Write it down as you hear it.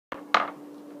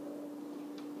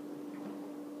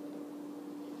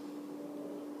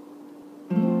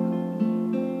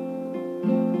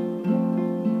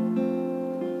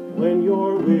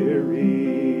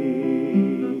weary,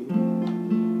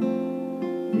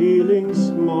 feeling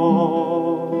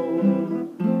small,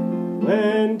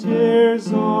 when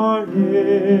tears are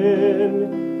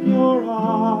in your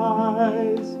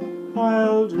eyes,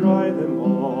 I'll dry them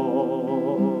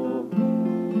all.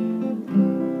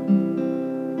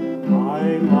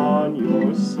 I'm on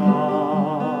your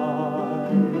side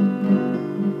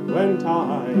when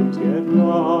times get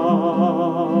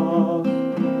rough,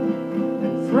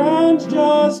 and friends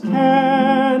just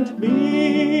can't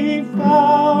be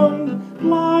found,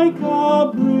 like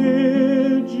a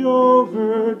bridge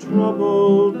over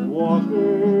troubled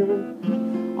water.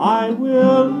 I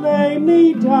will lay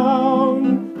me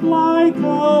down like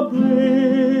a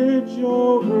bridge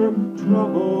over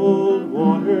troubled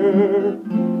water.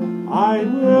 I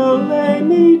will lay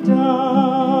me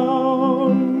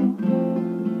down.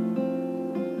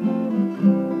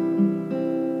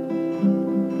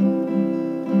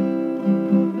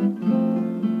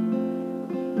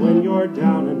 When you're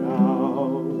down and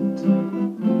out,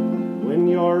 when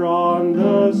you're on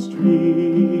the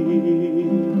street,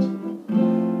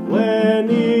 when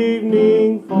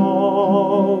evening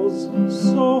falls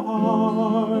so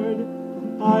hard,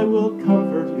 I will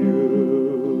comfort you.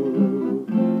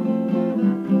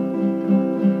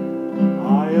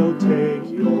 I'll take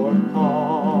your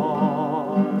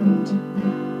part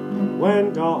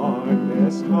when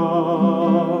darkness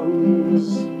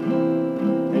comes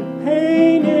and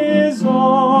pain is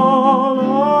all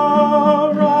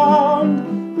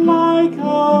around, like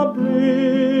a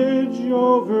bridge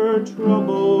over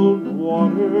troubled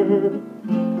water.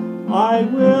 I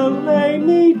will lay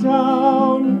me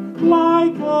down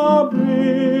like a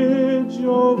bridge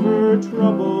over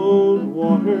troubled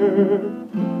water.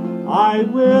 I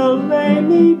will lay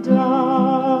me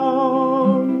down.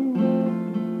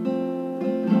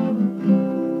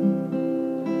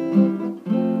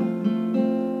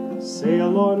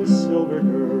 Sail on, silver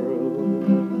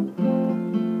girl,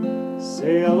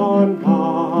 sail on by.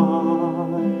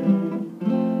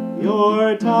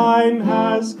 Your time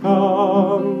has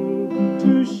come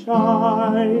to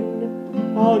shine.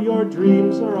 All your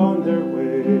dreams are on their way.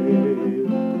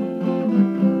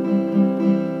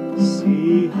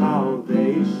 See how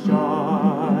they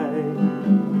shine.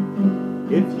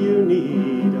 If you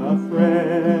need a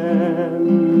friend,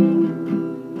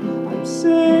 I'm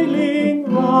sailing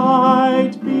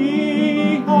right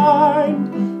behind,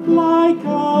 like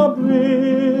a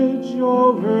bridge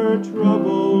over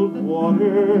troubled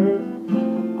water.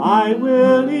 I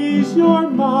will ease your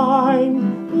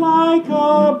mind, like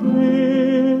a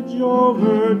bridge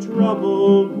over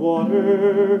troubled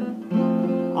water.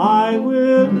 I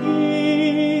will ease